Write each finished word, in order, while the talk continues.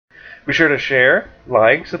Be sure to share,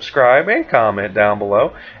 like, subscribe, and comment down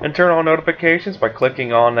below, and turn on notifications by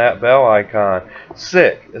clicking on that bell icon.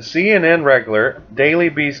 Sick, a CNN regular, Daily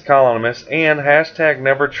Beast columnist, and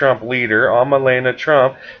 #NeverTrump leader on Melania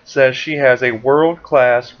Trump says she has a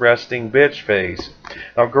world-class resting bitch face.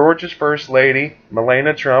 Now, gorgeous First Lady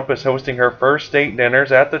Melania Trump is hosting her first state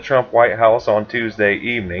dinners at the Trump White House on Tuesday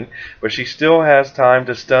evening, but she still has time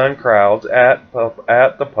to stun crowds at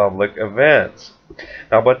the public events.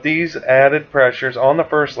 Now, but these added pressures on the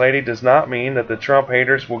First Lady does not mean that the Trump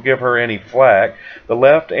haters will give her any flack. The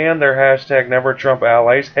left and their #NeverTrump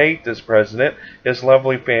allies hate this president, his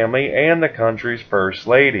lovely family, and the country's First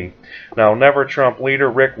Lady. Now, Never-Trump leader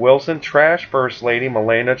Rick Wilson trashed First Lady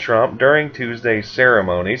Melania Trump during Tuesday's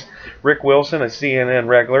ceremonies. Rick Wilson, a CNN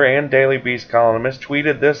regular and Daily Beast columnist,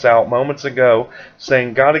 tweeted this out moments ago,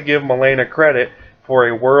 saying, "Gotta give Melania credit for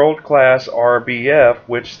a world-class RBF,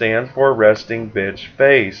 which stands for Resting Bitch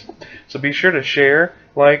Face." So be sure to share,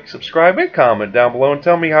 like, subscribe, and comment down below, and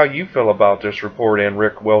tell me how you feel about this report and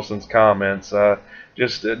Rick Wilson's comments.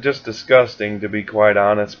 Just disgusting, to be quite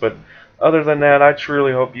honest. But other than that, I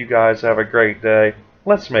truly hope you guys have a great day.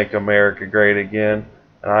 Let's make America great again,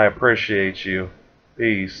 and I appreciate you.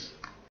 Peace.